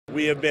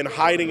We have been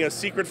hiding a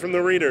secret from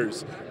the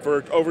readers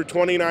for over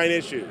 29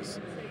 issues.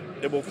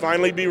 It will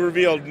finally be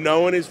revealed.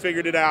 No one has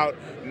figured it out.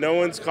 No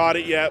one's caught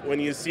it yet. When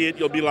you see it,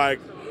 you'll be like,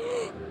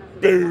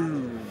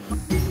 boom.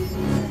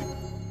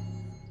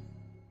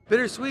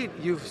 Bittersweet,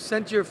 you've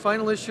sent your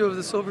final issue of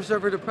the Silver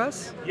Surfer to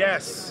press?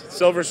 Yes,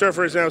 Silver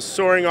Surfer is now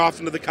soaring off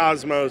into the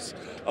cosmos,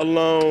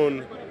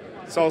 alone.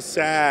 It's all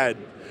sad.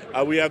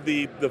 We have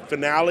the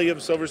finale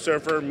of Silver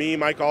Surfer, me,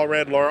 Mike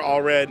Allred, Laura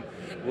Allred.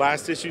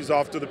 Last issue's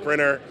off to the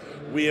printer.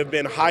 We have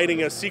been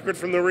hiding a secret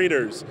from the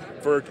readers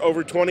for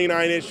over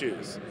 29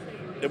 issues.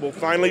 It will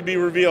finally be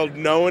revealed.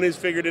 No one has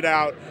figured it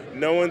out.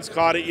 No one's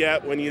caught it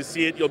yet. When you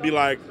see it, you'll be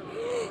like,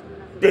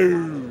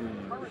 boom.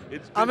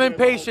 I'm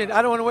impatient.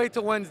 I don't want to wait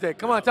till Wednesday.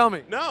 Come on, tell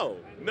me. No.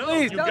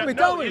 Please,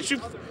 tell me.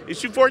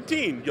 Issue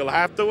 14, you'll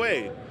have to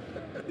wait.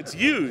 It's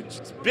huge.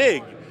 It's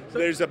big.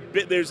 There's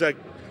a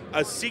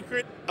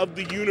secret of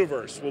the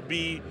universe will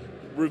be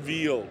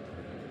revealed.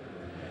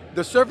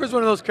 The Surfer's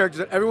one of those characters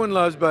that everyone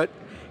loves, but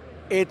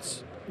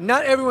it's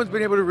not everyone's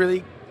been able to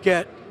really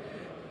get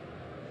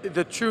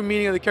the true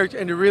meaning of the character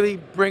and to really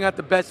bring out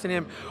the best in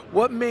him.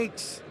 What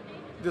makes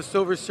the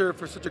Silver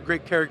Surfer such a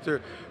great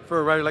character for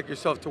a writer like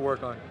yourself to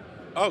work on?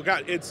 Oh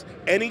God, it's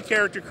any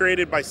character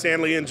created by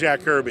Stan Lee and Jack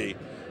Kirby.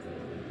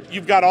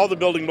 You've got all the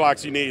building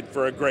blocks you need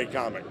for a great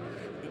comic.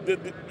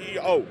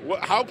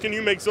 How can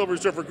you make Silver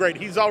Surfer great?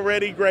 He's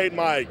already great,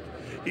 Mike.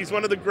 He's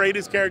one of the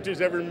greatest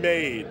characters ever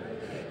made.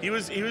 He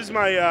was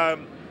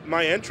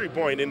my entry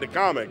point into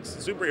comics,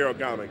 superhero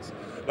comics.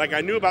 Like,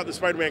 I knew about the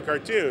Spider-Man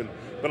cartoon,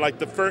 but like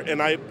the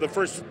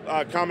first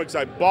comics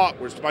I bought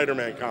were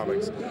Spider-Man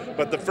comics.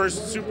 But the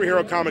first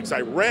superhero comics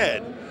I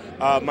read,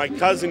 my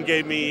cousin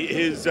gave me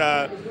his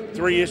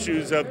 3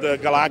 issues of the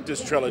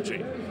Galactus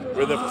trilogy.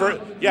 Where the first,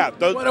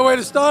 what a way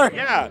to start!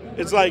 Yeah,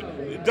 it's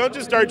like, don't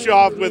just start you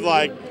off with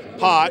like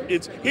pot.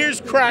 It's here's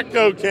crack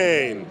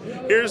cocaine.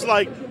 Here's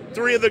like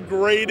 3 of the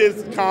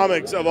greatest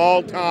comics of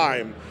all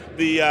time.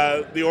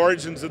 The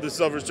origins of the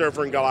Silver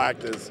Surfer and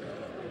Galactus.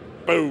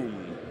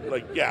 Boom.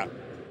 Like, yeah.